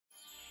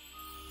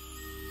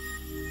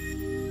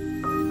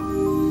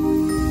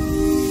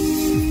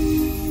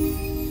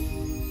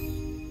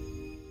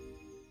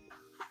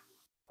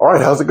All right,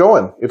 how's it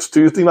going? It's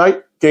Tuesday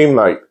night, game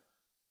night.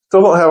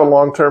 Still don't have a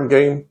long-term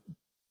game,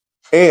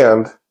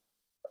 and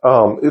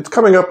it's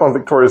coming up on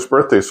Victoria's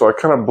birthday, so I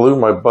kind of blew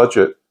my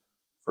budget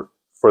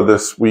for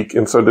this week,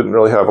 and so didn't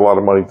really have a lot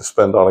of money to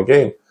spend on a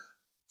game.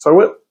 So I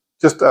went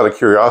just out of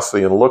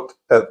curiosity and looked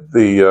at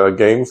the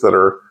games that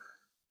are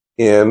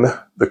in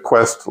the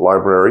Quest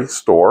library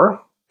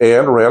store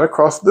and ran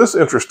across this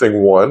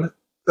interesting one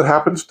that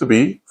happens to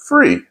be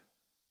free.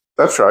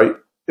 That's right,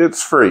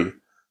 it's free.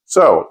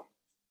 So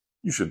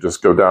you should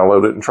just go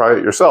download it and try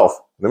it yourself.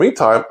 In the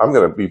meantime, I'm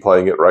going to be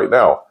playing it right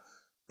now.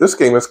 This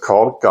game is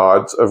called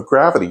Gods of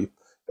Gravity,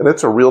 and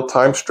it's a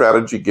real-time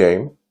strategy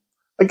game.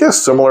 I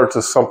guess similar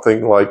to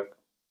something like,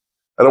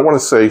 I don't want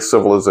to say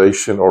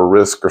Civilization or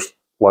Risk or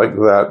like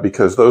that,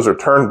 because those are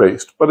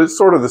turn-based, but it's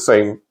sort of the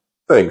same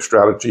thing,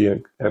 strategy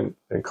and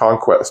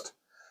conquest.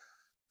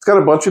 It's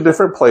got a bunch of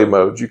different play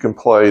modes. You can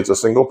play as a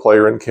single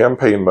player in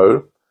campaign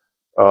mode.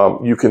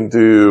 You can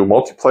do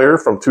multiplayer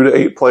from 2 to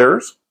 8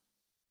 players.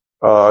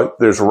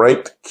 There's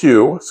ranked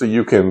queue, so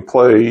you can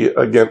play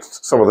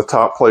against some of the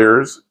top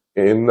players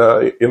in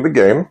the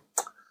game.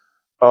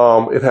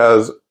 It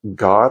has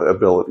god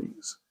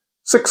abilities,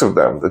 6 of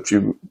them that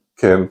you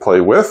can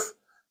play with.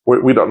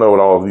 We don't know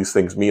what all of these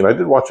things mean. I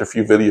did watch a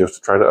few videos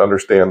to try to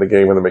understand the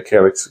game and the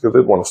mechanics because I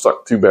didn't want to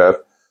suck too bad.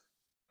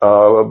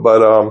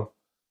 But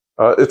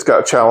it's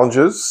got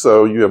challenges,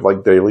 so you have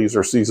like dailies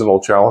or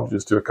seasonal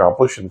challenges to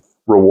accomplish, and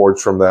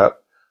rewards from that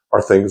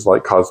are things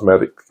like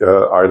cosmetic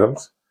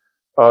items.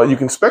 You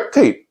can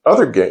spectate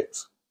other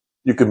games.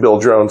 You can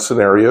build your own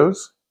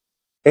scenarios,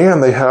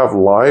 and they have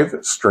live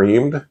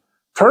streamed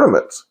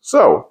tournaments.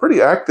 So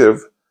pretty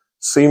active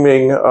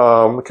seeming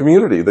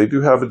community. They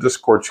do have a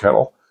Discord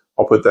channel.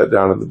 I'll put that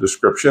down in the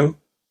description.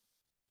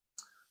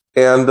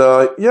 And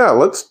yeah,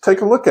 let's take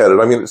a look at it.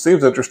 I mean, it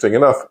seems interesting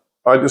enough.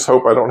 I just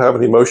hope I don't have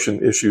any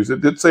motion issues. It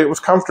did say it was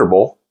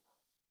comfortable,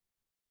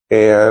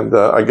 and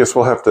I guess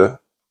we'll have to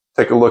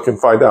take a look and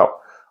find out.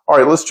 All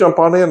right, let's jump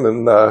on in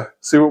and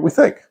see what we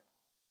think.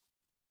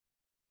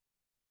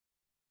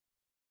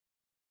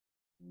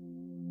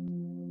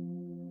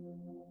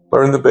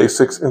 Learn the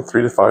basics in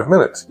 3 to 5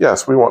 minutes.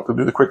 Yes, we want to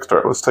do the quick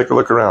start. Let's take a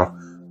look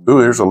around. Ooh,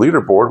 here's a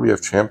leaderboard. We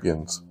have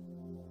champions.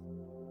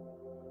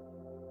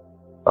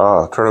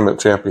 Ah, tournament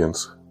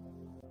champions.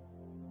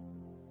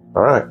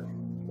 All right.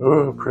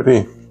 Ooh,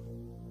 pretty.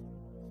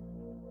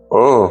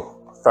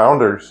 Oh,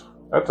 founders.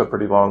 That's a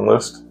pretty long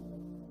list.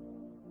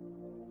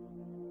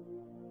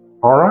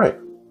 All right.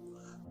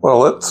 Well,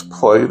 let's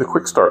play the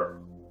quick start.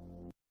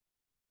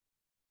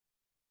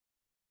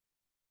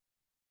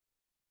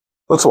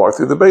 Let's walk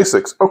through the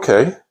basics.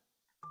 Okay.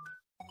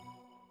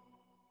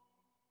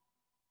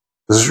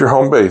 This is your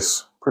home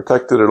base,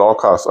 protected at all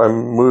costs.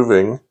 I'm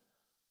moving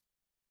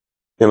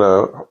in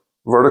a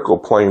vertical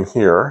plane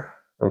here.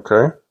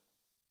 Okay.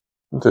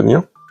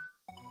 Continue.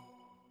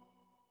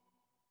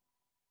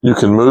 You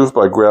can move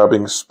by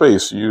grabbing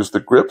space. Use the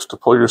grips to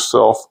pull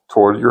yourself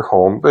toward your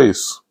home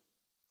base.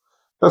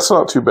 That's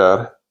not too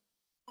bad.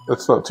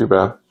 That's not too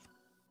bad.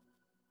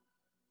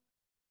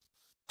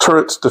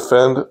 Turrets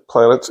defend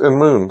planets and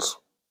moons.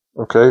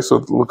 Okay, so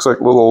it looks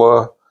like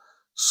little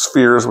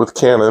spheres with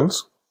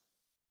cannons.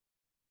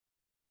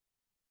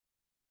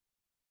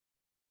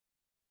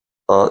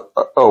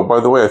 Oh,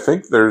 by the way, I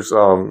think there's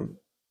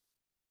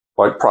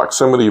like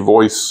proximity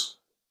voice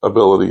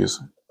abilities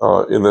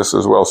in this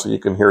as well, so you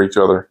can hear each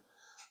other.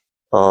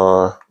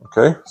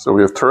 Okay, so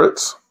we have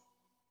turrets.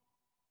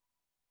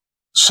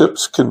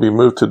 Ships can be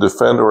moved to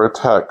defend or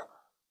attack.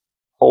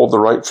 Hold the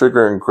right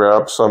trigger and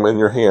grab some in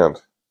your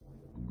hand.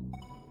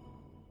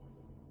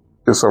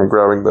 Guess I'm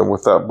grabbing them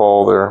with that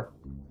ball there.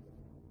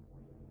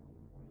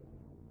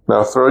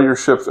 Now throw your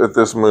ships at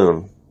this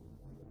moon.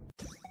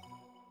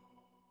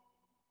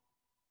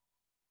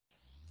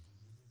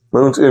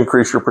 Moons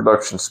increase your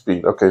production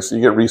speed. Okay, so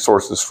you get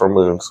resources from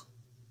moons.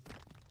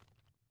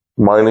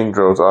 Mining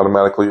drones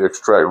automatically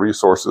extract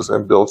resources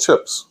and build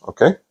ships.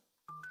 Okay.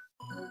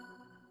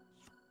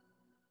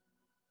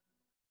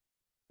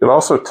 You can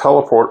also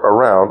teleport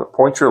around.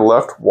 Point your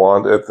left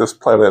wand at this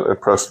planet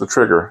and press the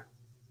trigger.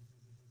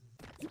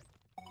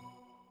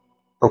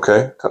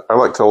 Okay, I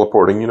like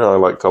teleporting. You know I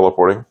like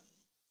teleporting.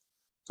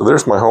 So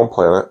there's my home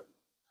planet.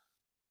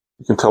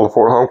 You can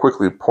teleport home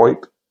quickly.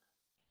 Point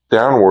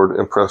downward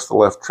and press the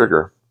left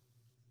trigger.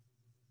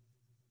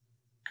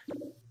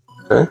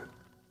 Okay.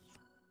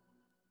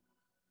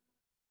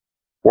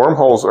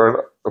 Wormholes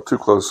are too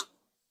close.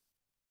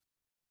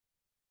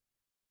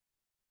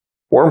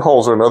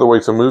 Wormholes are another way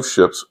to move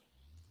ships.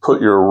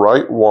 Put your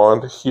right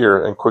wand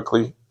here and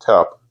quickly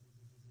tap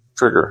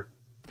trigger.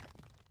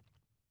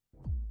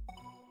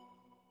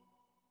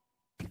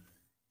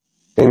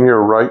 Aim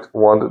your right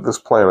wand at this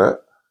planet,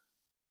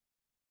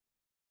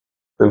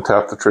 then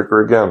tap the trigger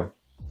again.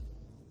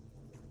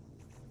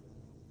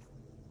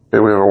 Okay,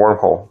 we have a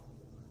wormhole.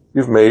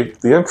 You've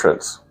made the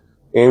entrance.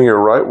 Aim your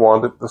right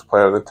wand at this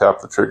planet and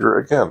tap the trigger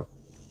again.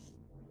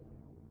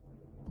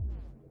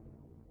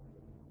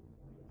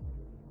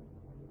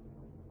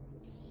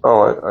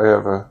 Oh,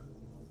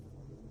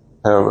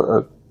 I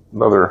have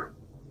another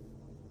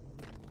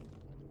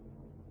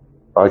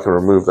I can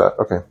remove that.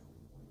 Okay.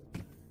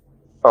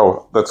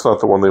 Oh, that's not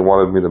the one they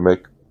wanted me to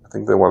make. I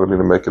think they wanted me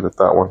to make it at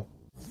that one.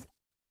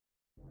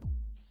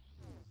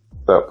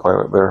 That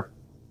planet there.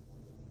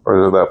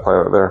 Or that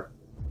planet there.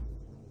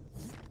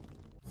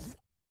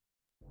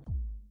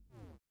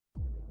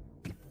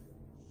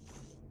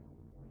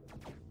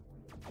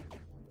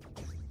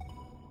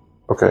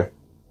 Okay.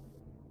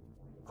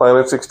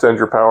 Planets extend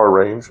your power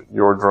range.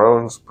 Your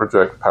drones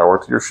project power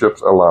to your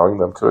ships, allowing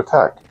them to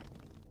attack.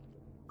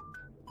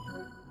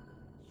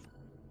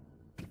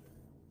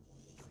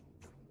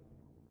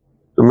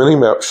 The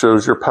mini-map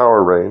shows your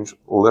power range.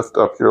 Lift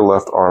up your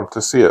left arm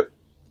to see it.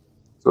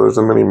 So there's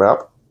a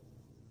mini-map.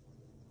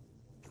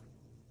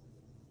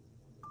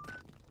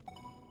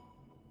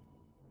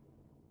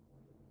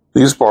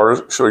 These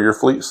bars show your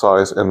fleet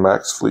size and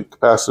max fleet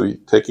capacity.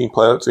 Taking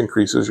planets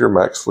increases your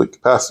max fleet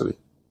capacity.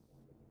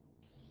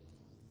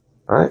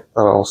 Alright,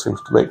 that all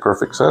seems to make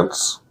perfect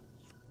sense.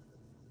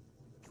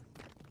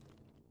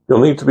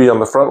 You'll need to be on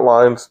the front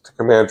lines to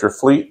command your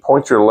fleet.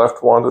 Point your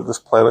left wand at this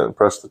planet and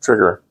press the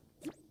trigger.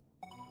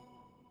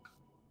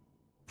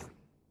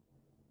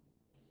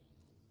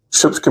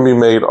 Ships can be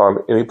made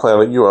on any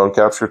planet you own.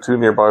 Capture 2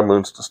 nearby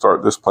moons to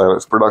start this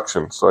planet's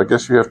production. So I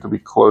guess you have to be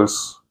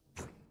close.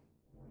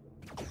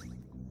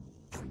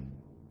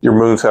 Your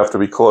moons have to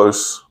be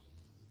close.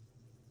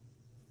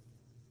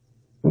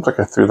 Seems like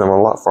I threw them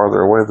a lot farther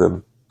away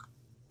than...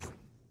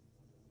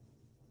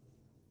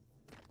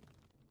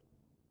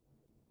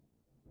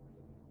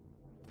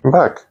 I'm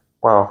back.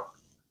 Wow.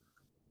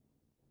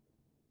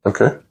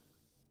 Okay.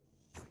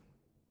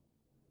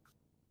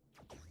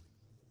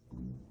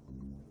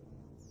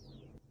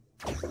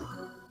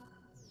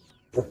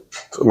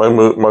 So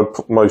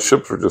my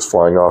ships were just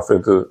flying off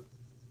into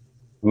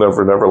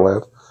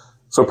Neverland.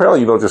 So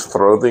apparently you don't just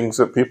throw things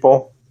at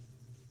people.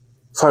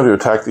 It's time to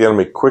attack the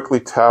enemy.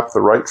 Quickly tap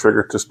the right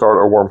trigger to start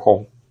a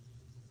wormhole.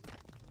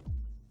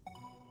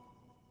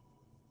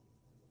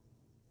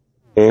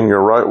 Aim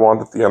your right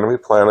wand at the enemy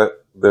planet,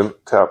 then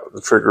tap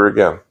the trigger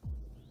again.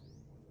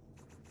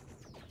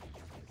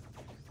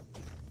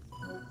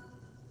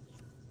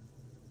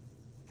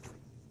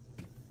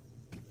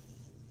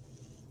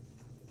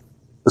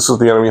 This is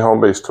the enemy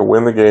home base. To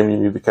win the game, you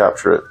need to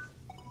capture it.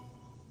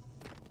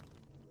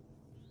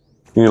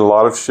 You need a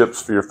lot of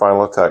ships for your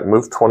final attack.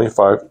 Move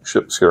 25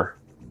 ships here.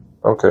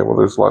 Okay, well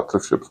there's lots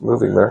of ships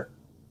moving there.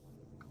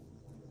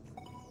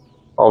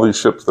 All these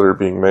ships that are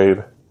being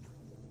made.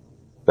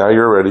 Now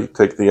you're ready.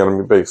 Take the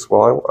enemy base.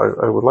 Well,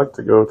 I would like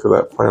to go to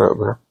that planet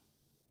there.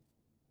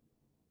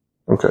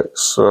 Okay,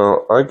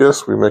 so I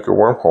guess we make a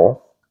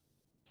wormhole.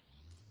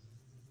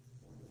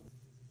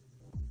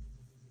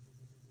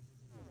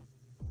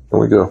 Here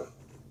we go.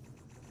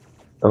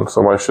 And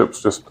so my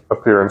ships just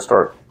appear and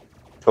start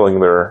killing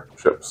their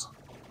ships.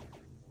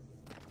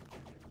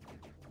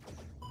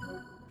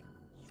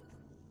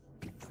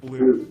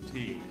 Blue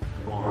team.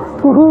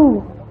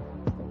 Woohoo!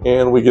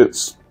 And we get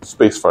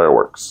space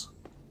fireworks.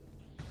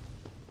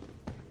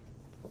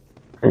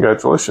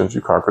 Congratulations,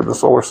 you conquered the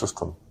solar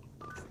system.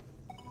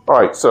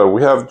 Alright, so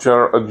we have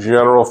a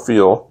general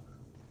feel.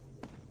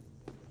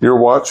 Your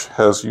watch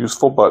has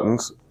useful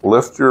buttons.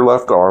 Lift your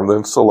left arm,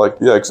 then select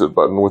the exit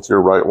button with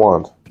your right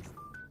wand.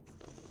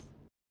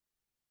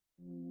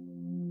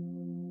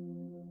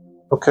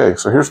 Okay,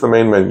 so here's the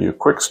main menu.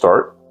 Quick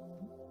start.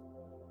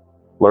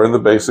 Learn the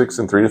basics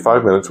in 3 to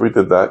 5 minutes. We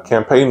did that.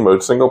 Campaign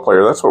mode, single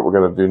player. That's what we're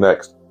going to do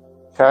next.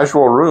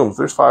 Casual rooms.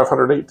 There's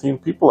 518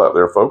 people out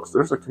there, folks.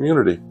 There's a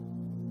community.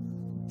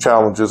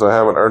 Challenges. I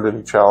haven't earned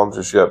any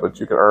challenges yet, but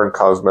you can earn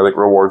cosmetic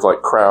rewards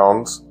like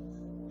crowns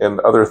and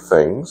other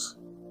things.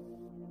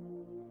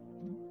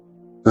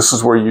 This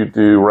is where you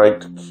do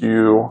ranked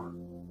queue,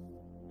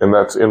 and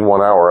that's in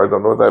 1 hour. I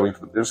don't know what that means,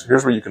 but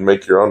here's where you can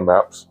make your own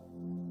maps.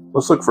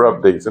 Let's look for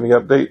updates. Any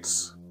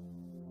updates?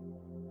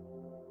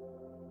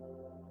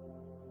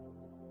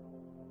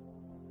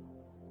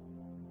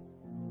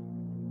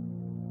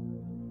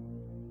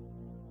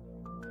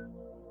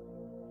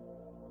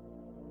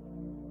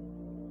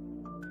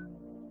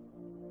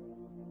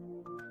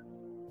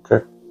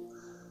 Okay.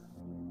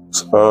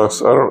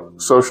 So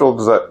social,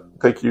 does that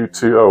take you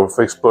to,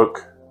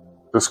 Facebook,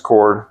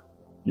 Discord,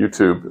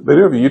 YouTube? They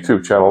do have a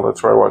YouTube channel.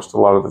 That's where I watched a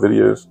lot of the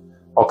videos.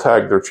 I'll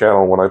tag their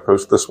channel when I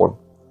post this one.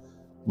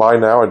 Buy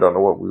now? I don't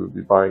know what we would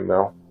be buying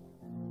now.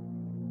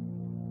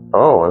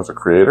 Oh, as a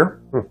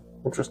creator?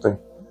 Interesting.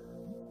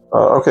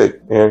 Okay,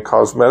 and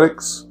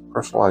cosmetics.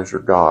 Personalize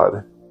your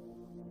god.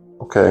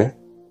 Okay.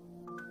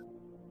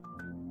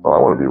 Well, I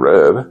want to be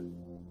red.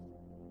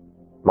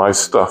 My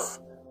stuff.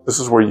 This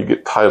is where you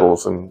get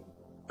titles and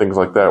things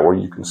like that, where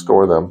you can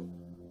store them.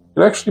 You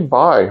can actually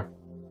buy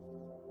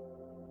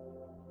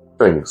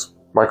things.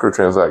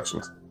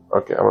 Microtransactions.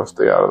 Okay, I'm going to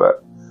stay out of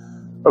that.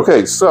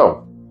 Okay,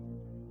 so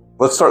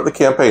let's start the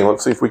campaign.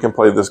 Let's see if we can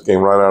play this game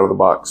right out of the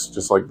box,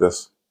 just like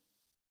this.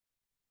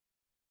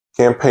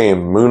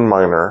 Campaign, Moon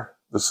Miner.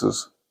 This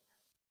is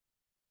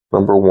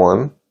number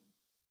 1.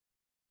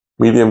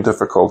 Medium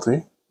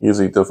difficulty,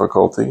 easy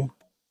difficulty,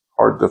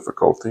 hard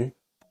difficulty.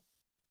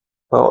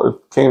 Well,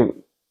 it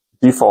came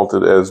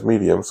defaulted as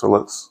medium, so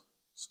let's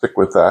stick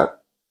with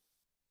that.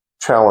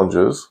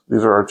 Challenges.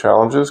 These are our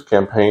challenges.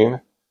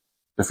 Campaign,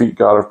 defeat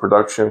God of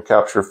Production,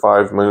 capture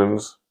 5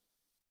 moons.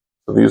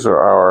 So these are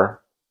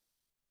our,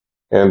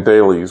 and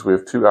dailies. We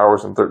have 2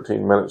 hours and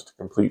 13 minutes to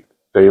complete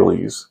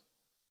dailies.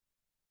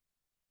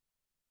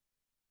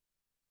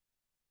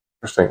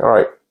 Interesting. All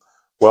right.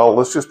 Well,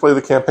 let's just play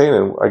the campaign,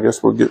 and I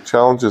guess we'll get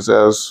challenges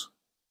as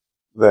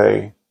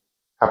they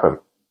happen.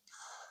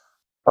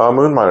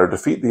 Moon Miner.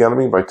 Defeat the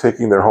enemy by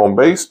taking their home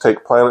base.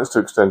 Take planets to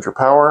extend your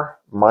power.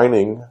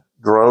 Mining.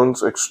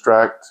 Drones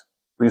extract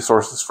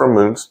resources from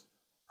moons.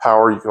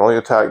 Power. You can only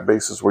attack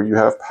bases where you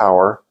have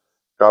power.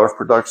 God of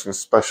Production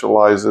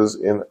specializes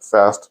in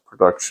fast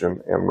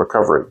production and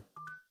recovery.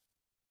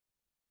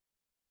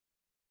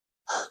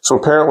 So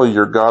apparently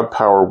your God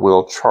power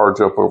will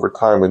charge up over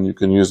time and you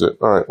can use it.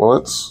 All right, well,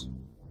 let's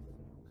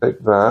take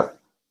that.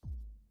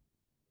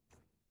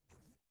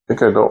 I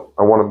think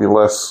I want to be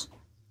less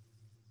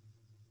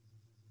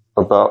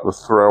about the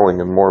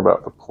throwing and more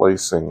about the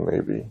placing,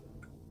 maybe.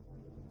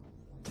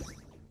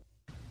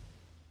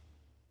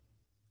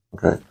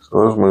 Okay, so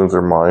those moons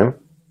are mine.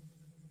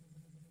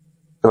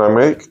 Can I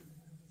make?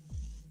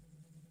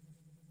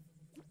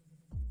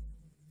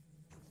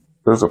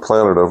 There's a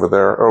planet over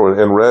there. Oh,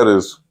 and red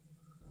is,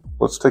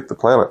 let's take the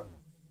planet.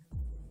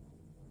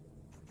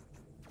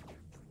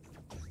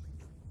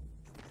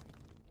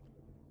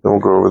 Then we'll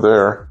go over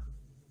there.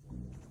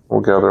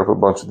 We'll gather up a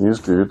bunch of these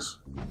dudes.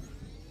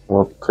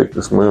 We'll take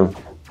this moon.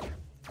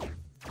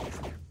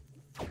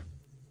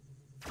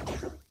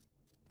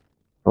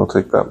 We'll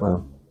take that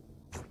moon.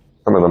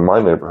 I'm in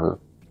my neighborhood.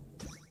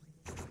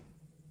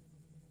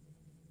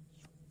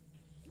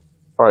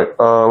 Alright,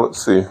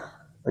 let's see.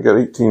 I got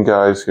 18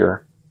 guys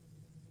here.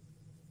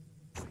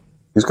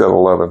 He's got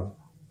 11.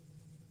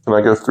 Can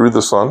I go through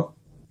the sun?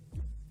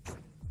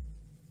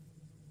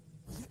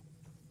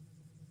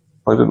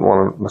 I didn't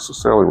want to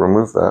necessarily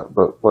remove that,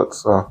 but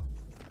let's go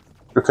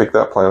take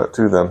that planet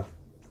too then.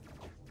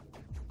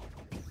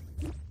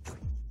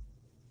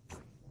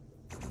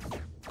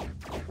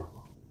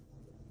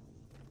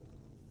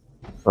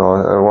 Oh,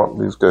 I want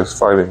these guys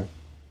fighting.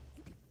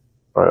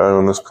 Alright, I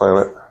own this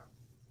planet.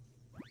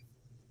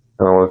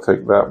 And I want to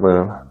take that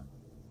moon.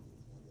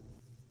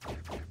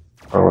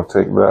 I want to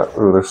take that.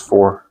 Ooh, there's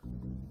 4.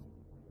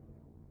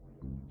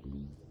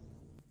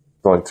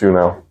 There's only 2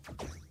 now.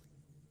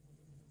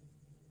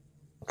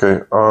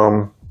 Okay,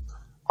 I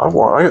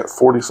got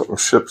 40 something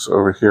ships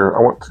over here. I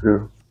want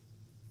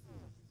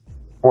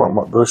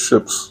those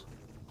ships.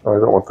 I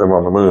don't want them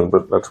on the moon,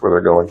 but that's where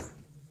they're going.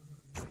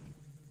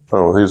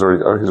 Oh, he's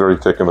already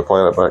taken the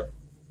planet back.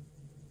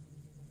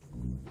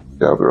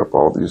 Gather up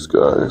all these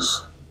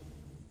guys.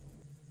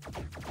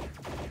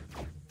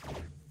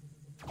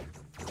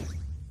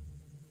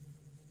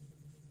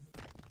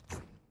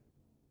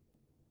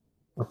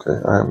 Okay,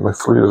 my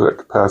fleet is at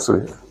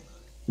capacity.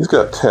 He's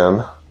got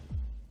 10.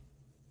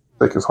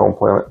 Take his home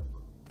planet.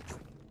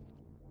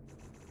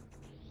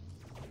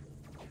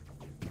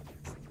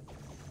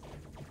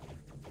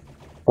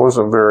 I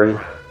wasn't very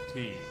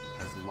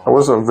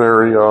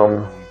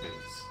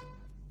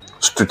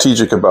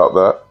strategic about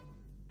that.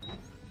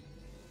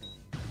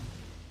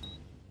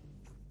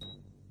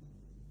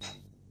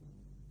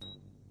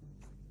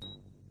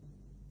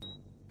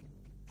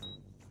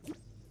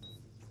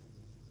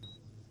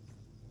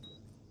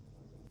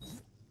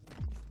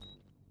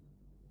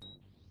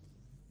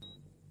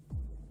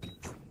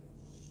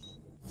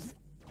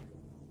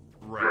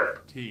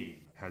 Red team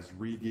has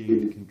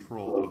regained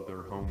control of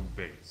their home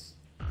base.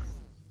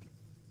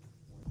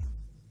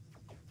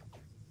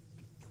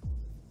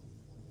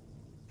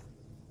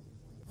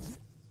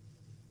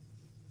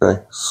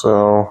 Okay,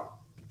 so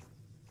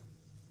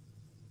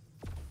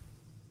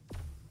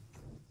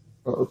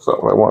that's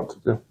not what I want to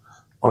do.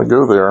 I want to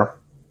go there.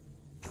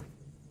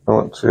 I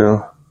want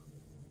to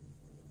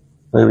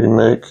maybe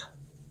make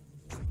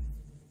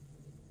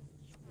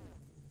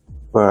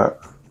that.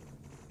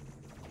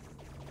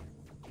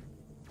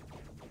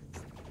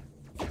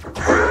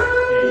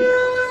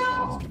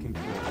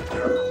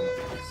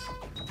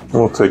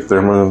 We'll take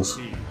their moons.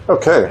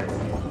 Okay.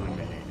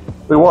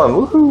 We won.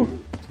 Woohoo!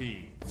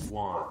 Team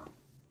won.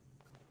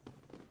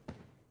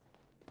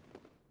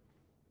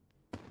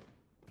 I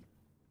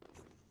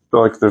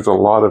feel like there's a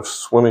lot of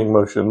swimming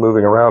motion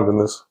moving around in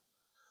this.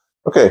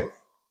 Okay.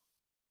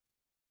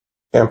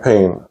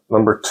 Campaign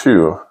number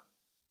 2.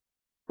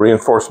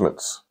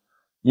 Reinforcements.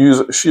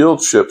 Use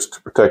shield ships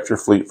to protect your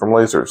fleet from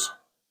lasers.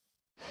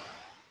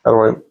 How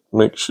do I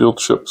make shield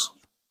ships?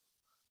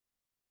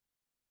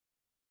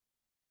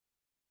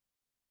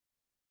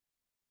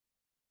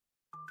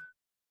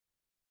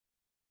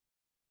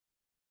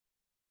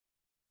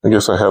 I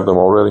guess I have them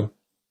already.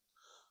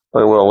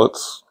 All right, well,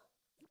 let's...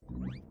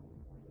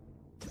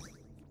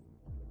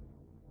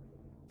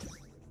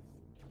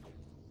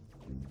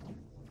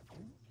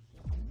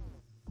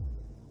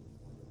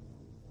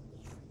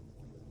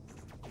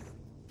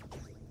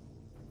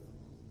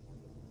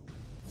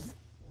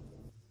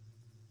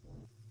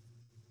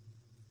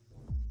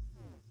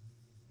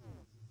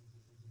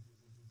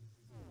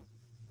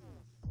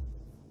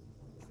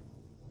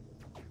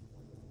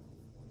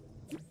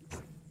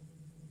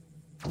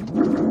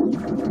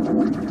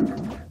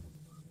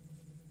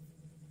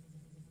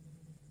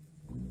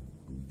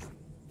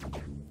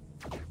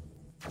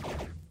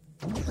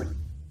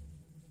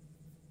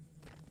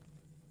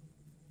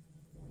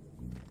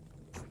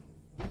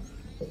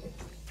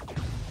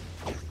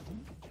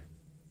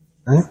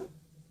 Okay.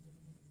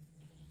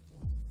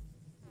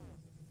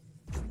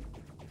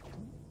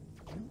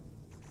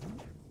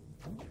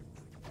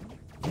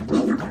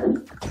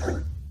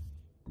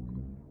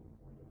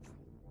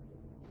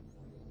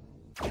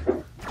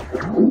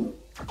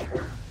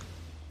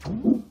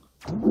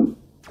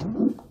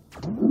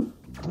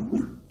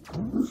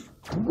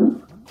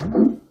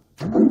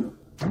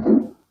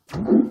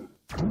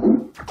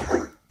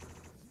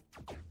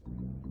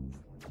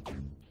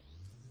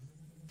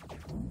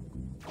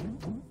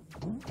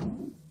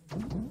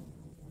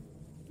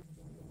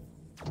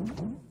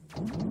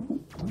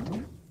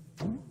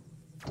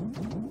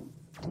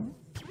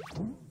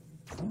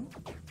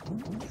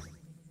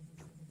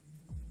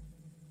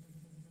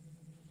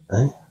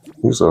 Okay,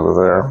 he's over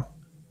there.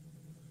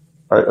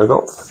 I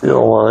don't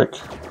feel like...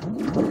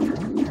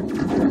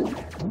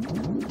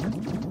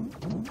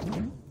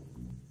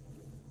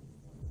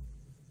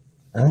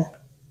 Okay,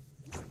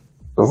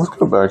 so let's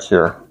go back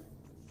here.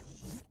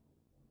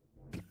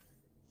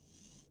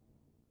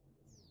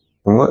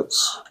 And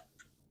let's...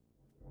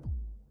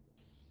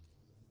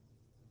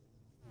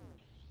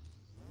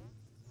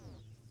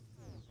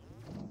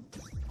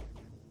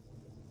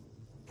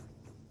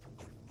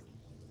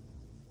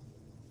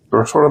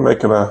 We're sort of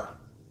making a...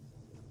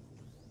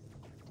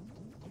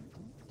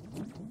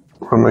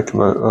 We're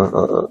making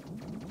I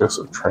guess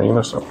a train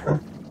or something.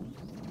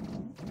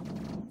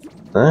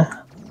 Okay.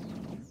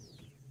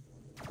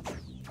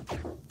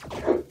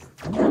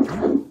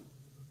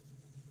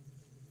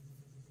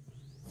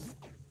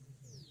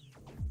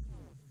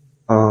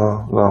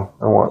 No,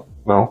 I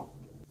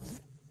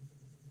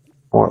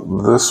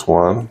want this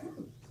one.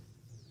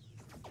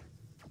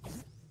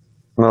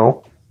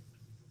 No.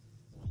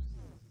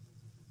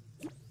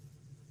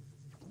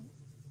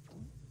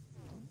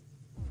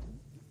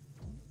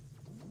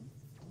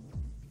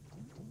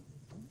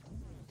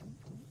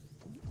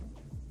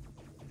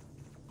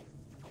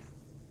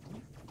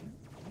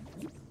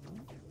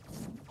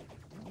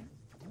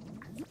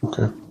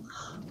 Okay.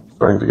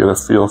 Starting to get a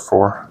feel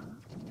for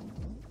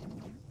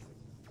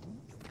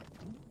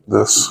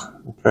this.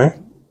 Okay.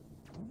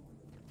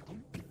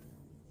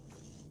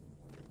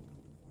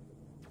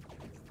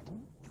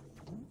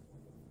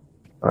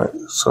 Alright,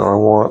 so I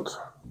want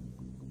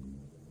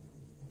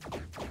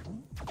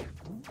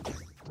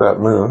that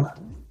moon.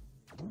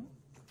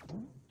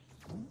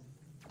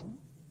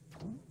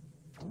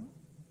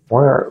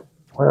 Why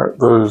aren't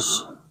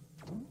those...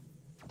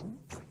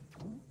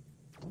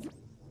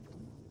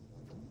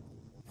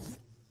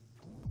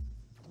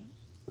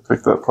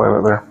 Take that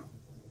planet there.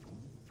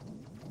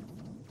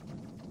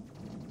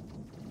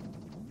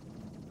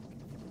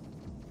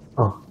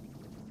 Oh.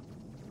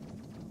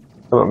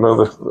 I don't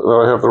know that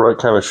I have the right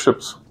kind of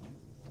ships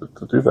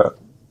to do that.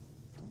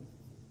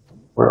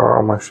 Where are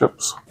all my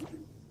ships?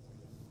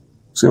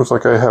 Seems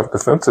like I have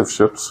defensive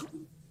ships. I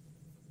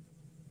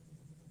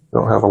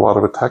don't have a lot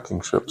of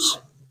attacking ships.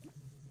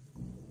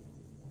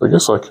 I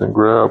guess I can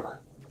grab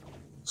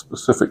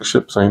specific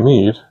ships I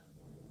need.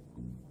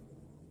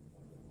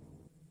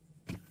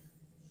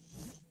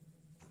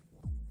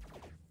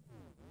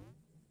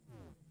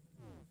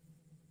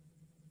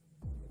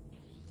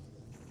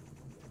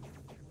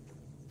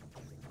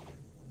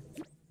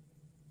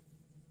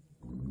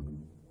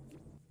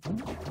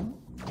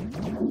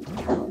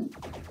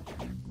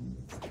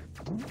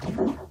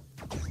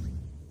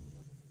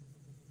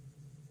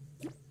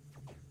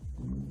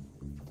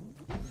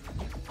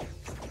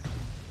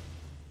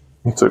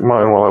 He took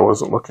mine while I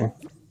wasn't looking.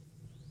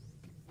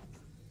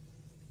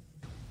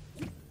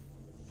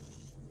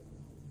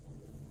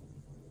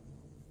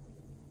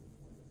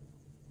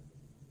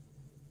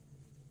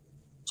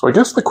 So I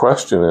guess the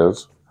question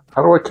is,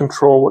 how do I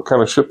control what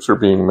kind of ships are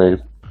being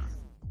made?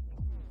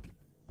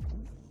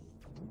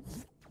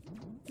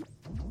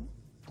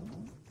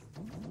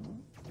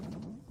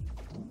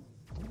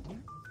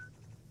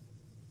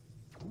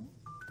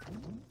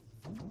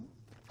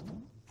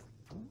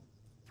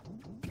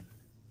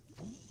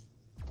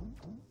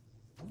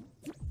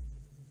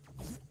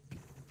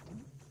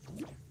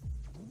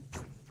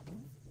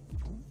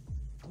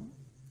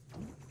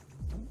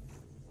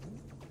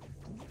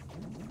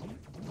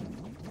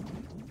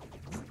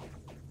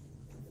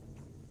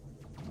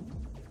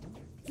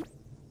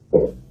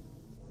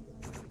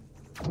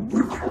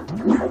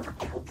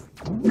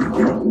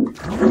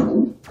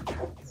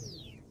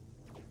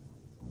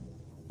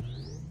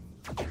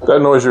 That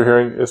noise you're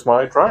hearing is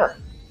my dryer.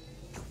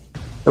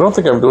 I don't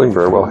think I'm doing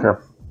very well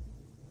here.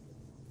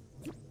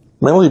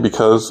 Mainly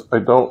because I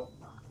don't...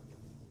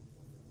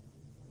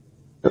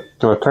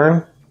 Can I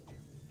turn?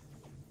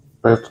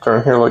 I have to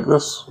turn here like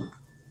this.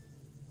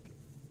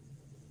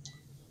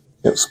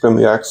 Can't spin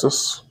the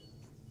axis.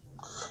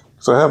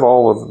 Because I have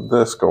all of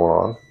this going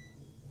on.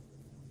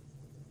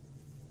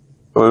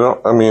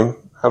 But I mean,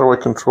 how do I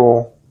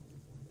control...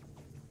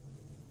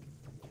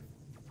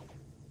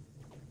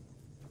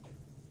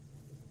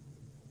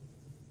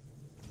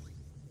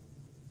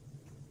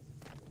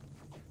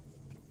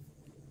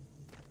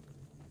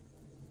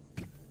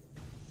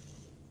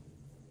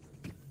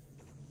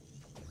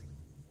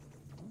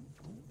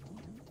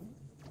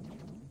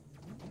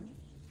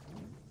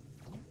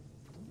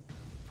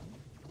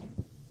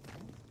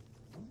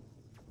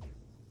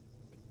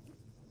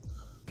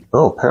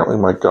 Oh, apparently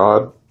my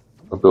God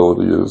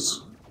ability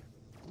is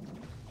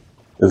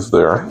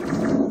there.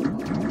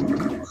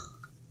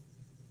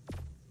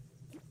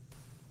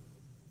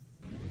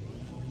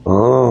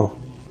 Oh.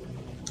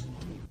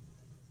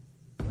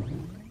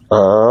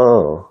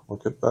 Oh,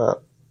 look at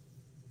that.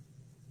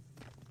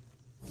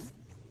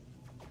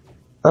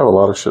 I have a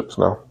lot of ships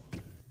now.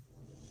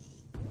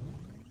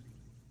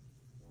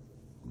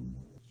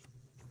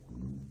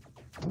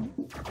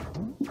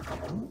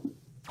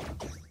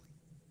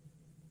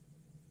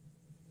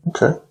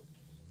 Okay.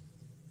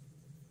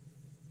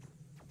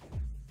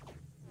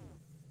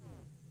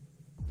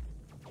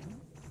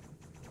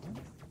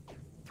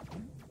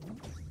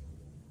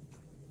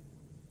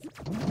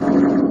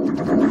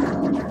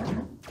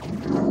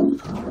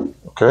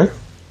 Okay.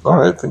 All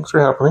right, things are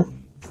happening.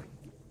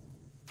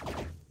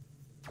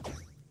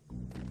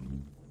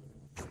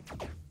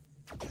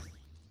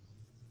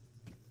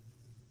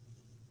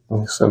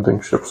 He's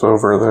sending ships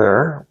over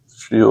there,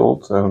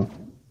 shields, and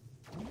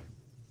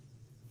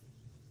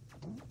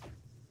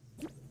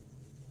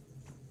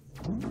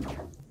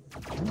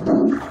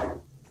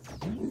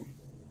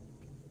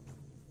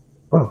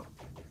oh.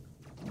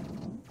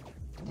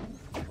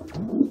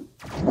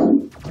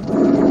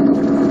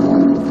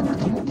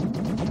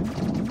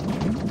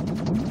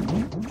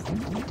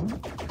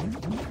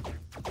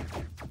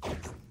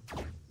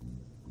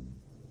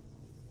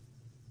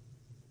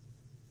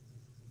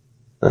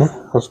 Okay,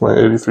 that's my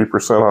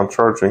 83% on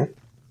charging.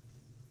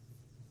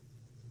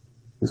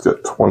 He's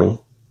got 20.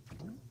 All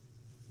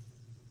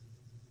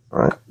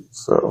right,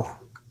 so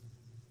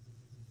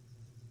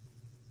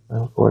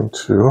I'm going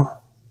to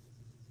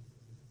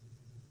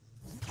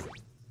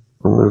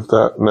remove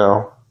that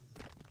now.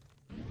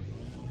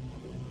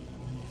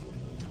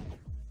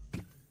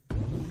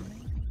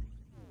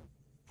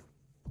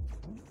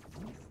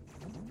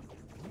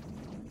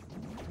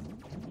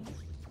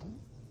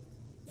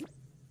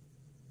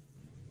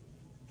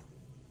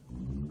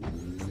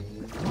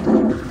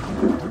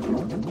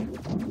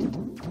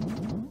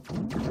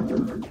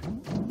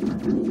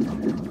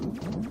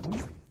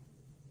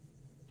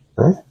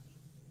 Okay.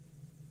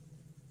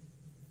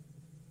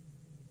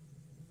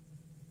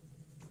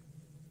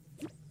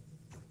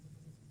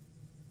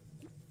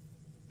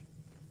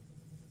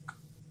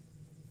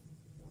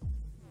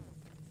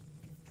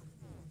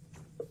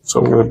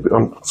 So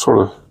I'm sort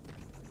of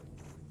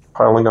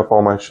piling up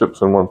all my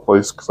ships in one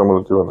place because I'm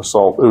going to do an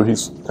assault. Ooh,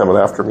 he's coming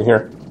after me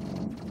here.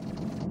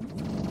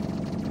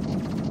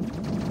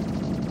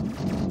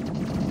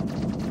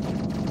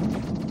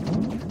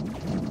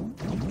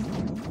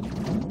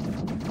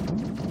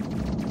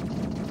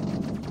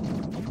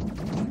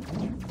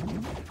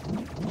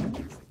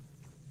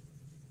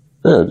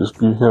 Yeah, just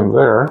beat him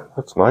there.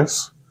 That's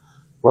nice.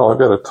 Well, I've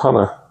got a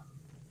ton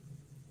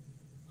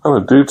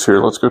of dudes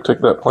here. Let's go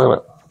take that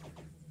planet.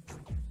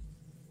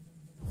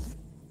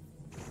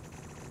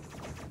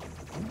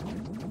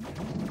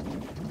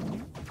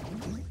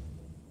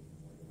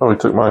 Oh, he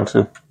took mine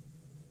too.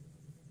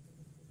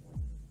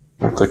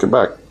 I'll take it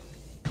back.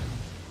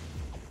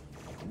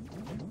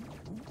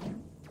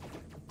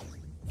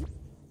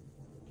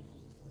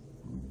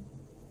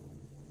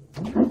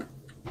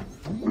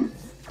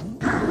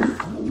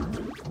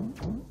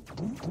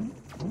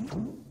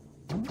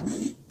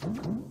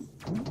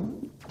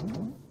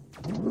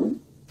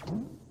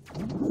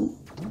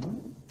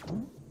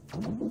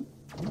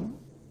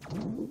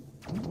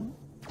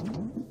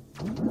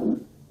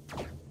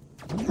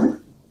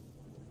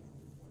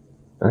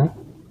 Okay.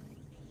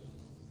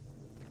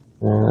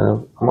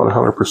 And I'm at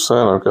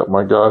 100%. I've got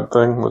my God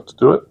thing. Let's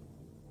do it.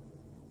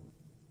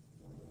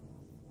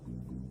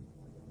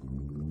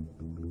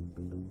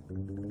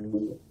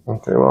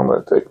 Okay, well, I'm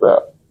going to take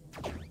that.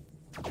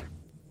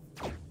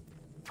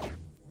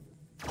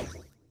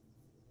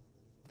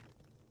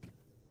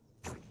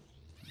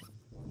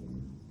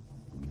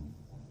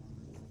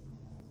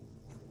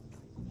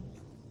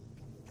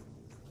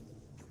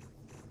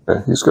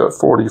 Okay, he's got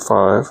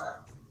 45.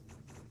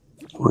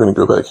 We're going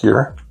to go back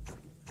here.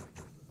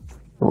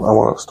 I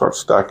want to start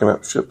stacking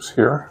up ships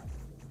here.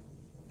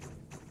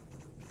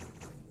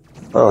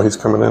 Oh, he's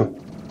coming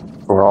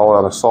in. We're all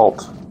out of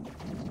salt.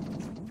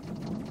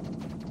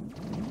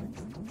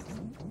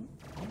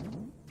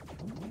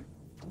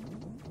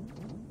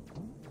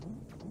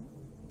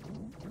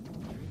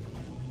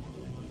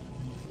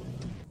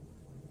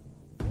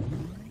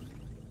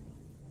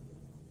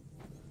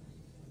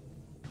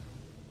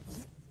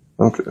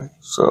 Okay,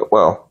 so,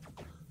 well,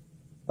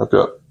 I've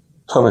got a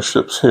ton of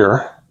ships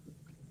here.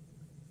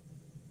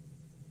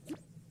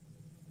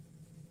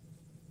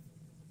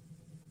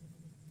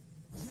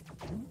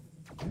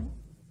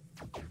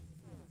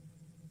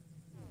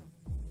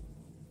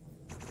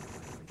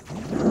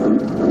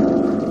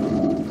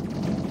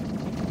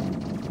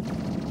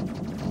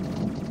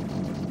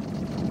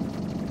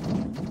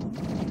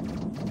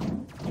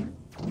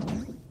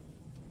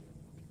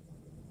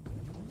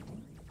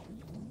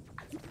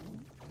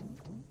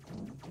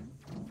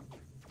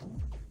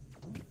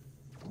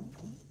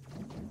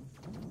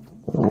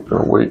 I'm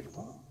gonna wait.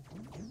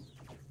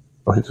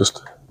 Oh, he just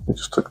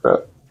took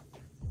that.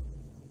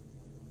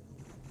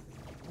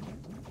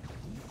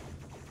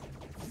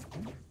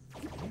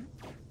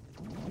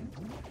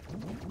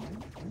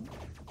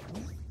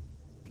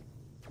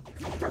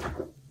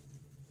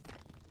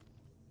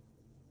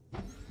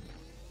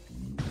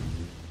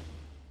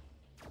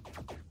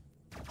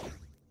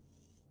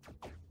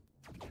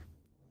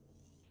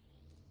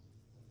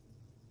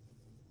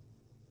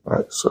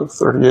 so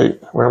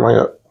 38. Where am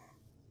I at?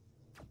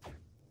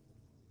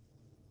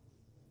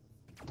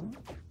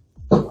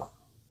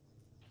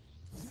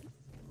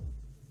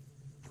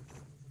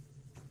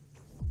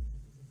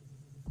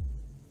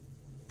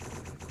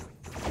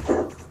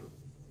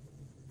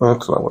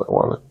 That's not what I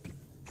wanted.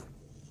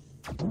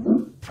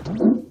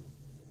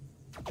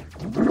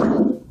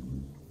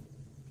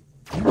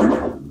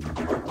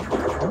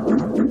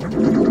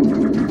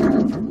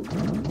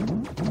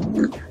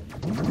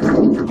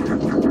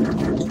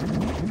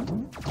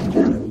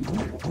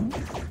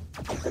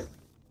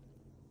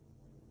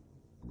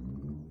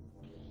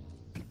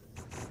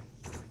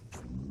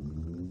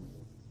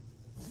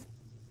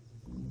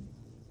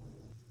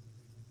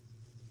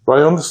 Do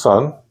I own the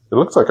sun? It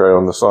looks like I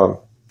own the sun.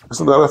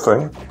 Isn't that a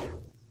thing?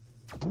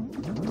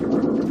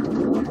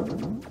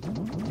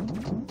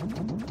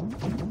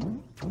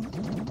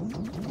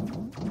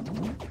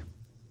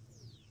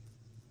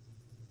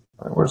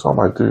 All right, where's all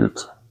my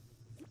dudes?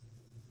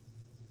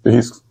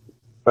 He's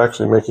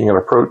actually making an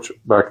approach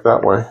back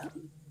that way.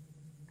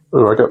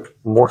 Ooh, I got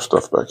more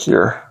stuff back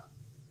here.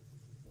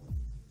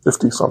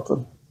 50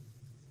 something.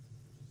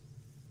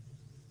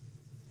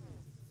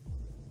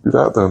 Do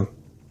that then.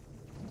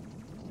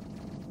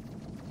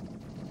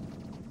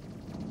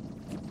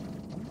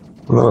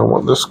 And then I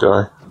want this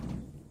guy.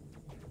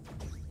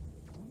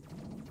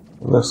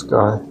 And this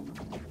guy.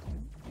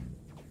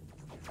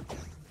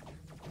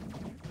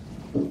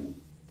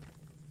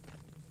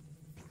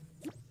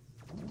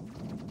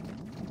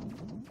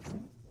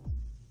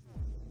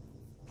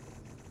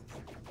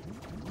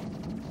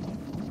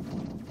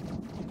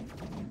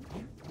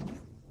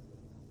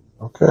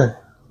 Okay,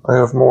 I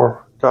have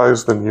more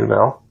guys than you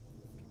now.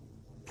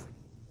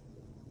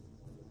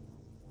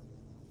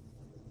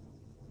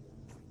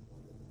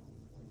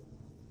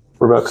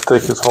 We're about to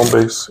take his home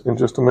base in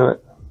just a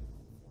minute.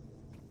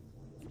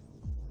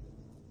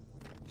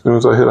 As soon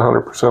as I hit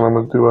 100%, I'm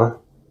going to do a...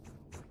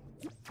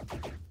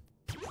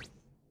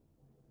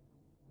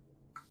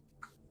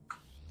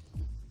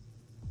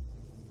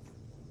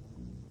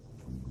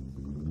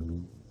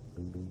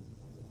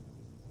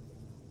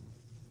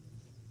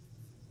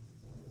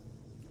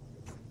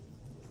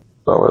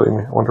 Not letting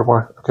me. I wonder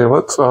why. Okay,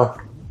 let's, oh,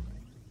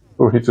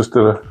 he just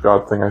did a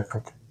god thing, I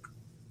think.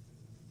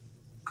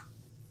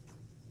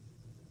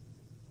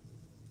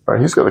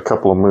 Alright, he's got a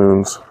couple of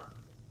moons.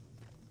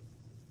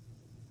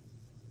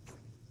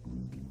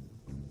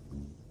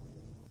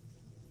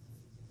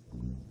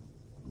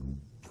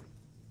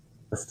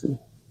 $50.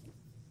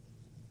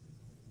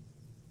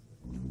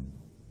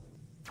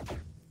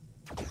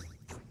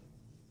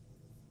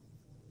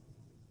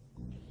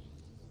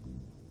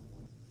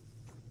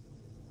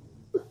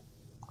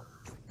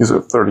 He's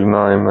at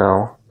 39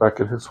 now, back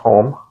at his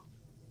home.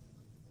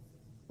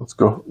 Let's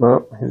go.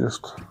 No, he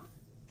just...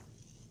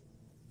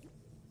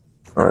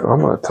 Alright, I'm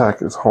going to attack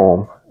his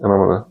home, and I'm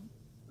going to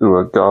do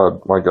a god,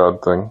 my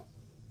god thing.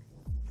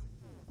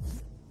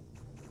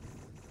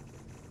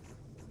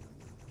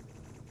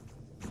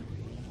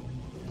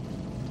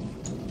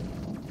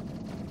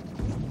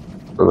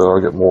 So that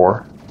I'll get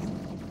more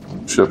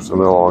ships,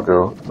 and they'll all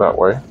go that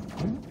way.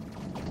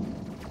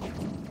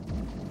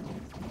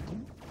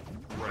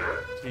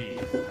 Red team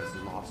has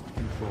lost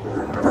control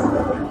of their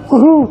home base.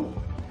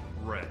 Woohoo!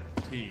 Red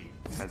team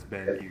has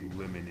been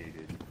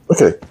eliminated.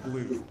 Okay.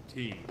 Blue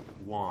team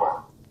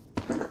won.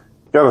 You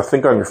gotta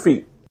think on your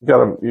feet. You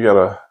gotta be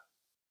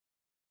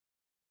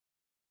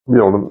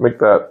able to make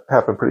that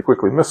happen pretty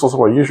quickly. Missiles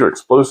will use your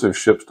explosive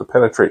ships to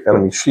penetrate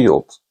enemy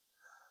shields.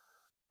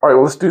 Alright,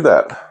 well, let's do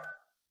that.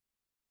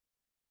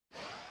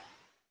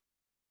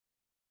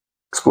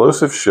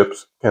 Explosive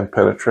ships can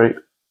penetrate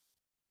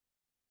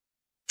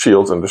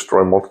shields and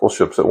destroy multiple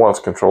ships at once.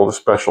 Control the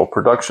special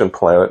production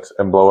planets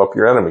and blow up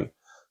your enemy.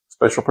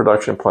 Special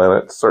production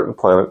planets, certain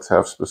planets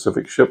have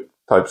specific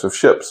types of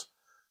ships.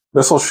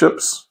 Missile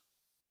ships,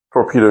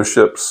 torpedo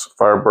ships,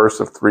 fire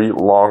bursts of 3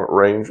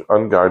 long-range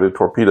unguided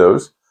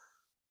torpedoes,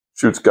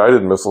 shoots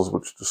guided missiles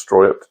which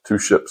destroy up to 2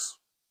 ships.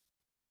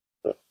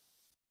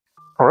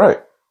 All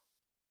right.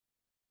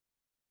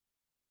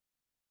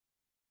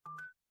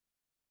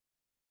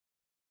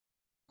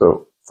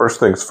 So, first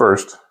things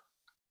first.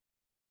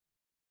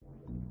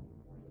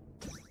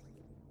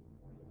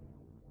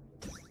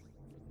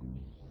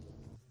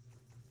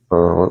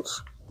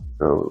 Let's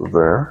go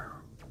there.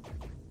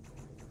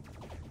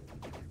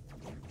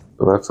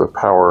 So that's a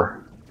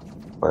power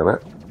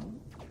planet.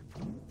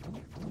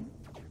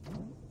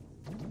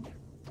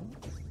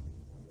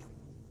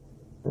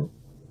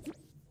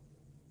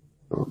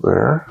 Go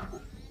there.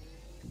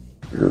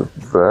 Do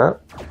that.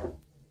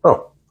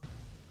 Oh.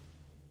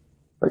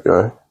 That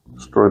guy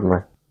destroyed me.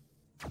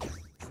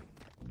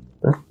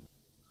 Okay.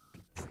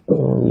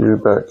 And you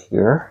back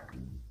here.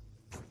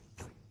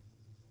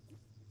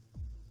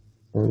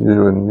 And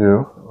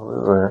you over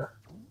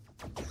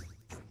there.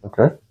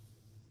 Okay.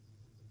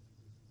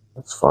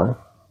 That's fine.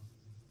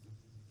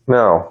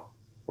 Now,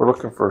 we're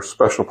looking for a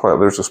special planet.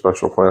 There's a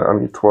special planet. I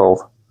need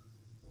 12.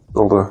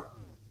 Build a...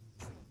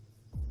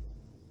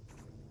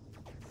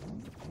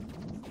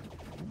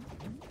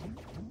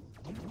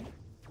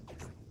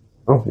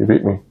 Oh, you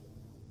beat me.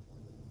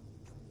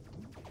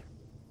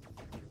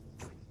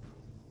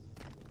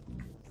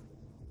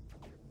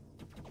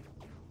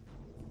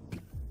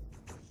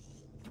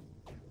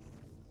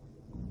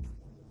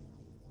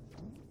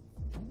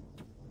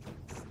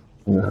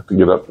 I'm gonna have to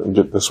get up and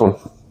get this one.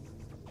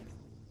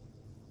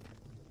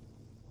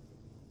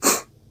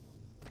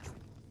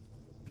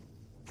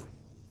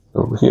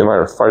 Oh, he and I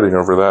are fighting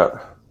over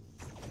that.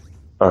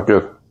 Oh,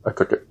 good. I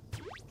took it.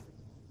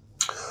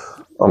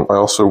 I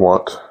also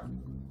want...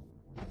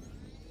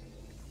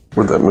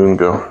 Where'd that moon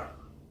go?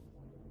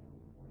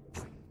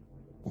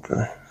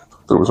 Okay.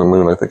 There was a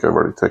moon. I think I've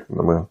already taken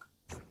the moon.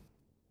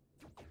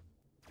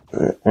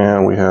 Okay.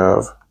 And we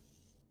have...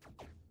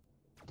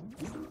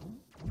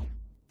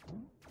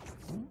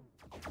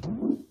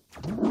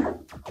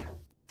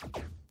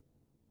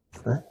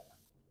 Okay.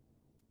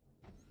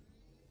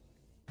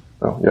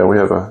 Oh, yeah, we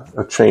have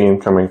a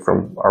chain coming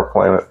from our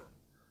planet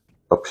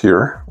up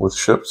here with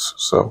ships.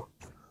 So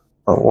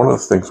one of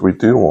the things we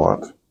do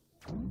want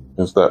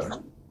is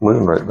that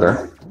moon right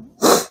there.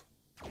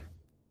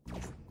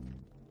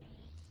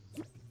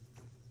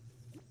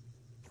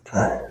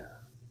 Okay.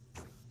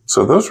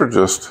 So those are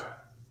just...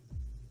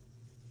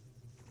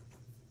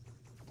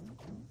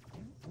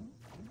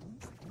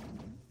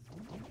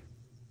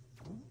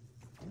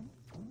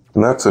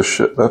 And that's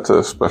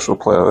a special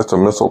planet. That's a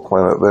missile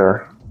planet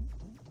there.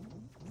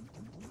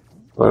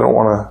 But I don't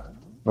want to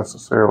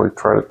necessarily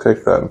try to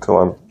take that until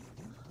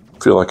I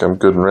feel like I'm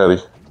good and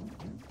ready.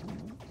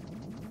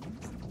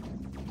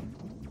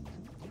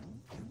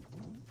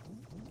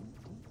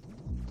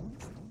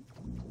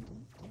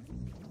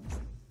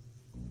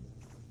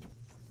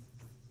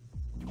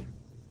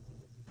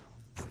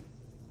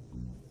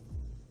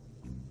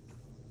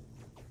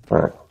 All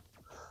right.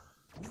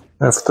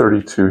 I have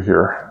 32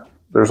 here.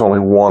 There's only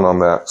one on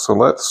that, so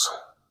let's...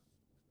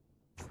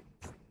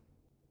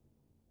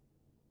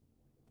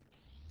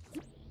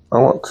 I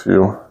want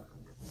to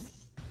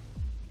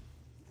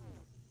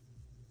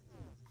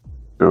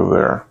go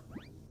there.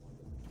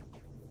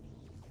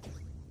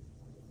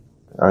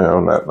 I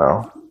own that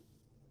now.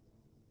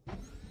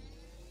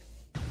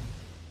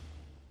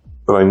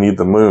 But I need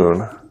the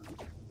moon.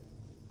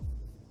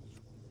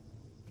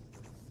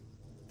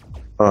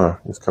 Oh,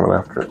 he's coming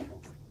after it.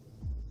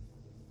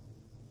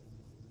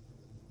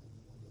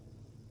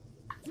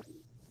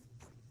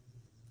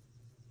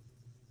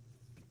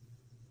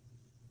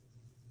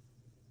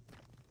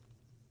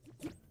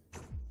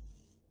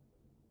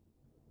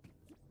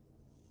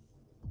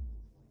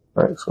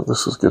 Alright, so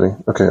this is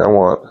getting... Okay, I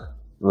want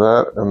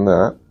that and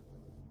that.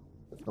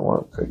 I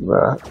want to take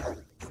that.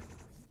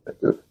 Okay,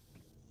 good.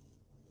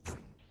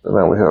 And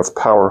now we have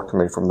power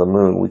coming from the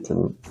moon. We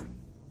can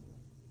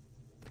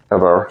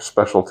have our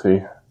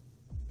specialty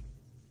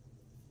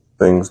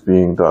things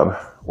being done.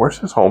 Where's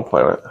his home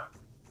planet?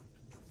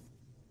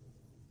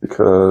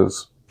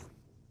 Because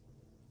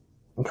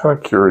I'm kind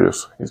of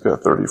curious. He's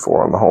got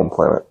 34 on the home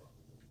planet.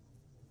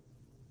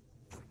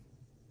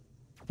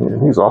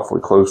 And he's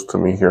awfully close to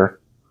me here,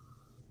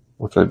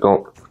 which I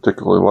don't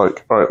particularly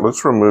like. All right,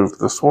 let's remove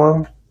this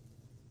one.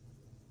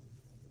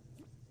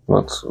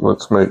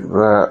 Let's make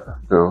that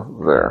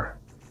go there.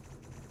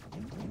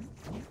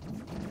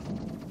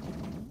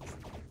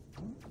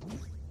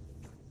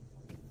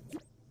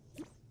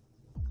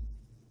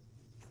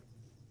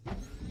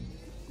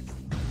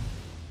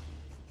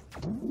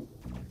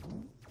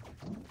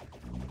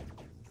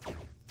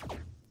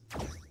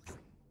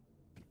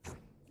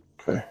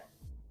 Okay. I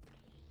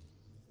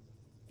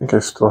think I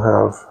still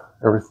have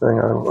everything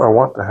I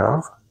want to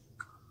have.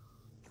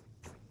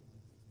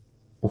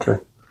 Okay.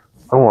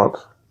 I want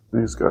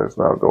these guys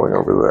now going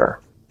over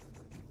there.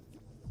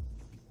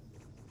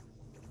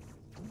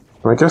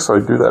 And I guess I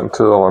do that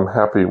until I'm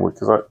happy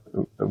with,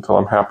 until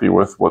I'm happy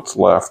with what's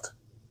left.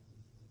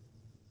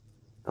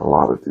 A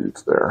lot of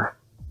dudes there.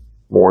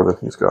 More than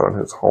he's got on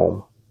his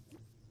home.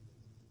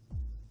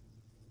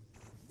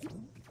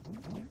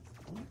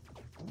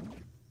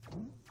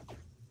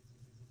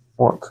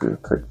 I want to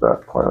take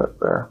that planet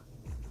there.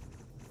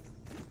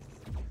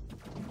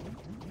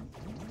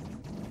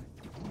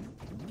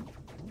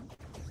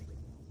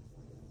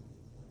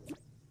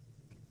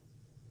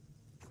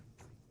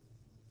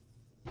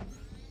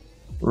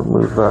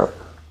 Remove that.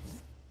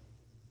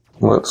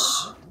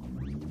 Let's...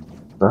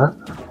 that.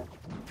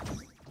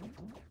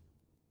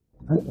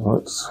 Right,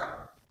 let's...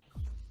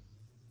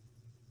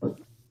 Alright,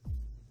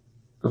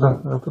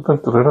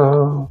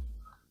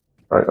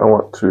 I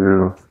want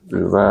to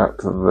do that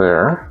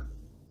there.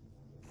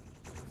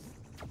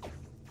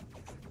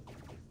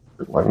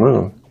 Get my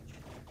moon.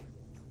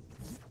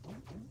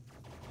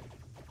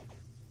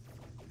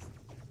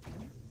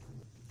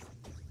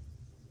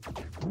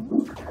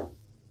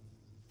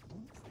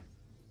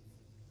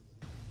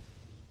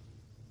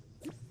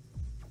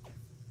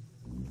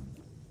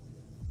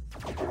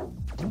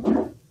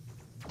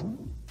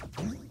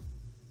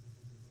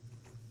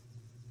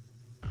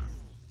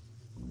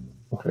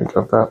 Okay,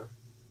 got that.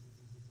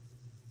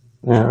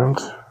 And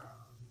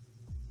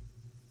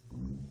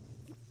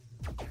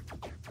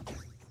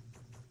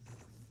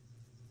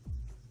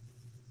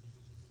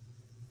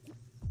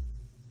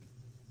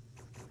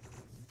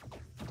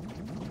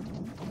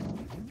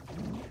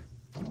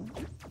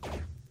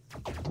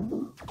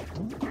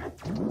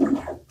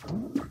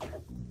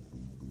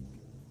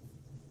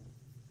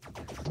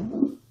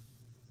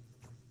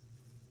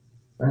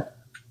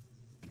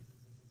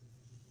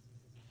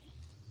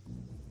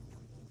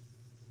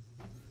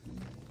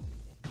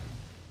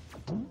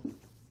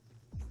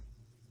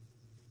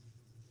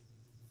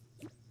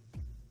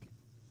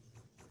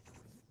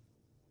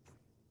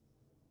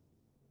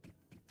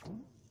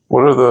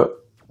What do the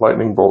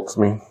lightning bolts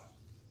mean?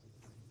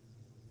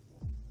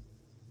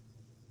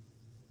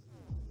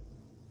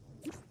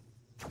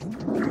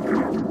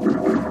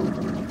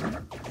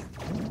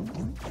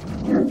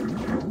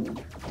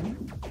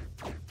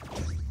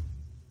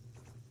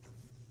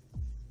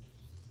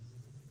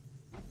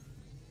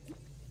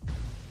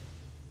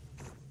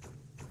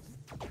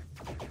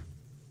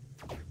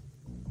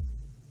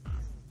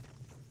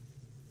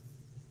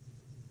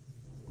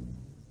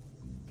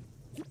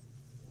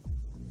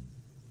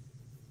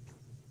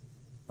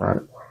 All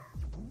right.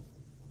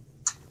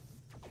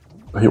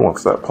 He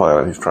wants that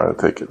planet. He's trying to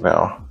take it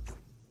now.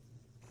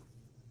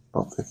 I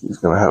don't think he's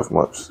going to have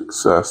much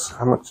success.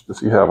 How much does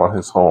he have on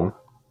his home?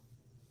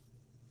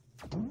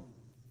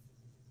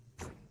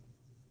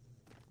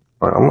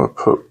 All right, I'm going to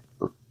put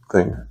the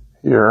thing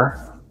here,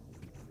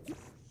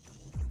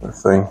 the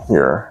thing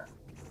here.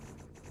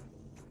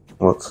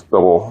 Let's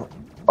double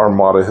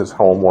armada his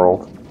home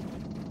world.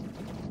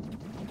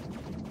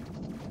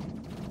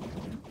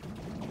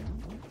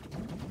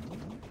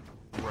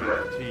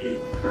 Red team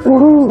has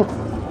Woohoo! their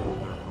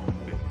home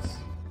base.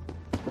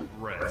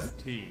 Red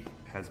team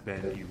has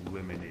been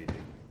eliminated.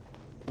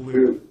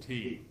 Blue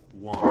team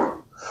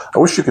won. I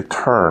wish you could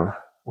turn.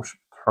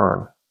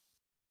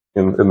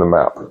 In the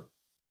map.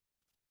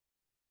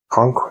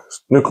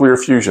 Conquest. Nuclear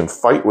fusion.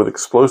 Fight with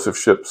explosive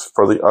ships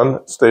for the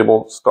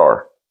unstable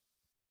star.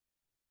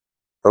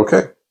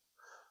 Okay.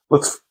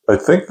 I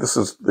think this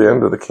is the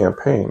end of the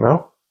campaign,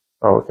 no?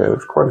 Oh, okay,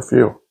 there's quite a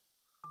few.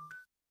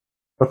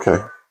 Okay.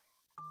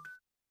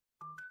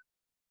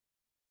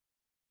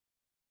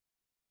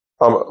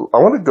 I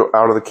want to go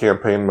out of the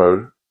campaign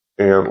mode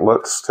and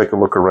let's take a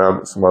look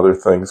around at some other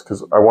things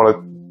because I want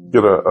to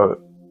get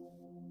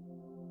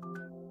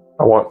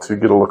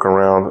a look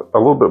around a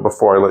little bit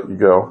before I let you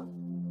go.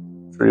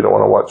 I'm sure you don't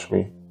want to watch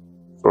me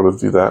sort of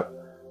do that.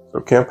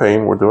 So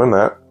campaign, we're doing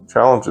that.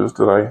 Challenges,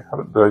 did I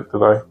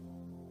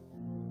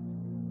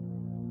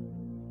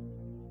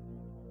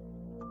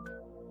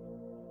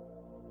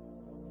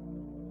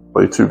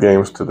play 2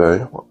 games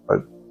today? I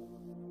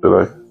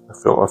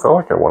felt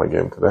like I won a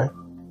game today.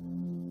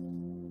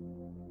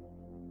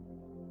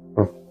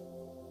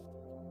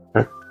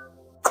 Okay.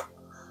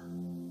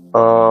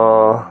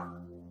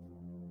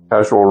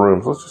 Casual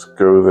rooms. Let's just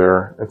go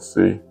there and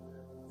see.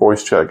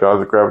 Voice chat.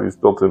 Gods of Gravity is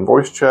built-in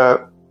voice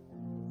chat.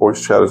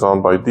 Voice chat is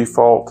on by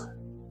default.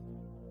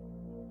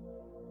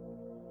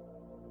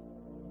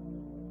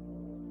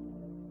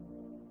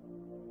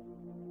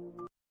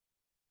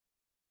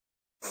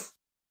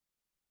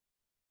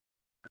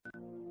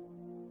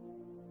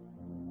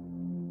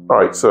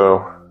 Alright,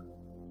 so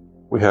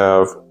we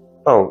have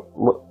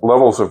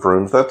levels of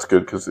rooms. That's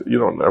good because you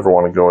don't ever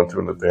want to go into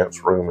an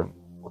advanced room and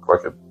look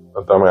like a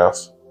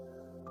dumbass.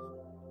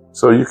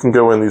 So you can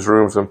go in these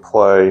rooms and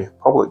play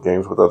public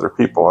games with other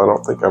people. I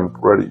don't think I'm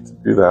ready to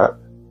do that.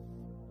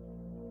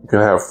 You can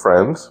have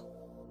friends.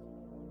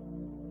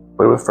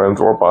 Play with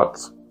friends or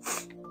bots.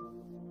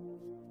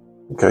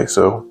 Okay,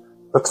 so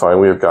that's fine.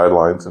 We have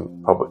guidelines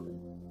and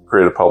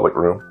create a public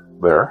room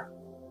there.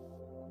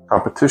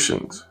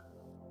 Competitions.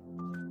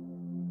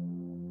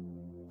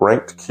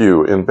 Ranked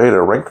queue. In beta,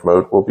 ranked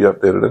mode will be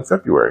updated in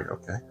February.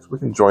 Okay, so we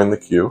can join the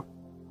queue.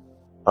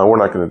 We're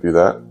not going to do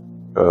that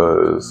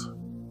because...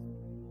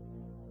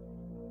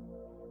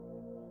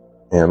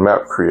 And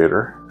map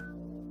creator.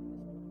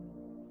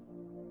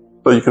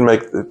 So you can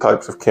make the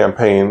types of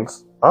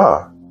campaigns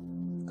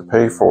to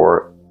pay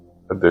for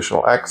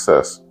additional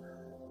access.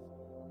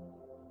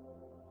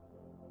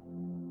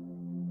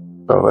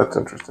 So that's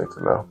interesting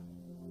to know.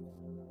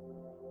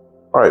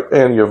 All right,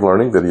 and you have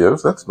learning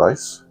videos. That's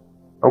nice.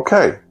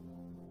 Okay.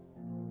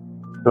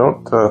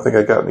 Don't think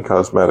I got any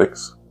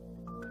cosmetics.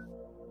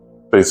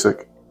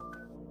 Basic.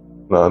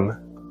 None.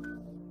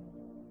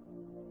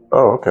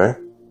 Oh, okay.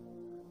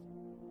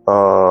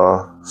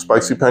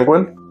 Spicy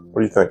Penguin?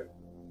 What do you think?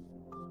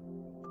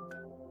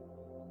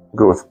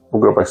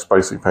 We'll go by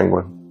Spicy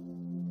Penguin.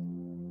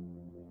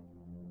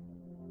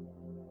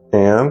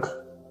 And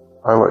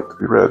I like to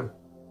be red.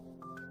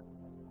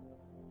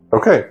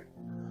 Okay.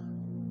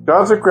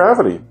 Gods of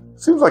Gravity.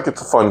 Seems like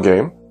it's a fun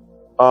game.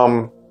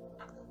 I'll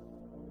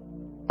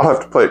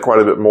have to play it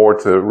quite a bit more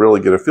to really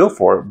get a feel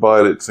for it,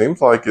 but it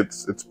seems like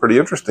it's pretty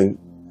interesting.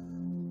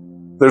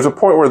 There's a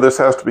point where this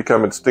has to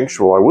become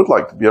instinctual. I would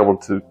like to be able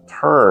to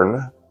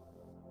turn.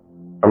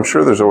 I'm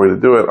sure there's a way to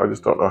do it. I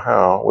just don't know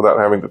how without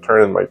having to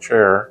turn in my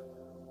chair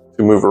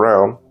to move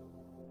around.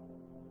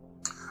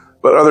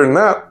 But other than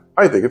that,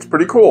 I think it's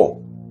pretty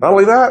cool. Not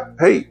only that,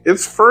 hey,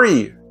 it's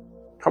free.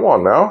 Come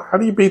on now. How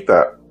do you beat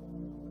that?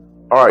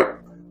 All right.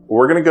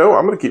 We're going to go.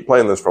 I'm going to keep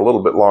playing this for a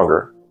little bit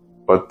longer.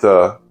 But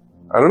I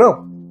don't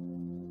know.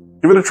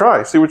 Give it a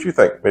try. See what you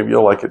think. Maybe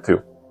you'll like it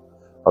too.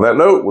 On that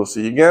note, we'll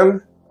see you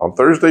again on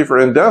Thursday for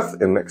In Death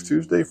and next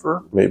Tuesday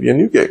for maybe a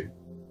new game.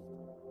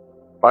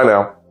 Bye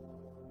now.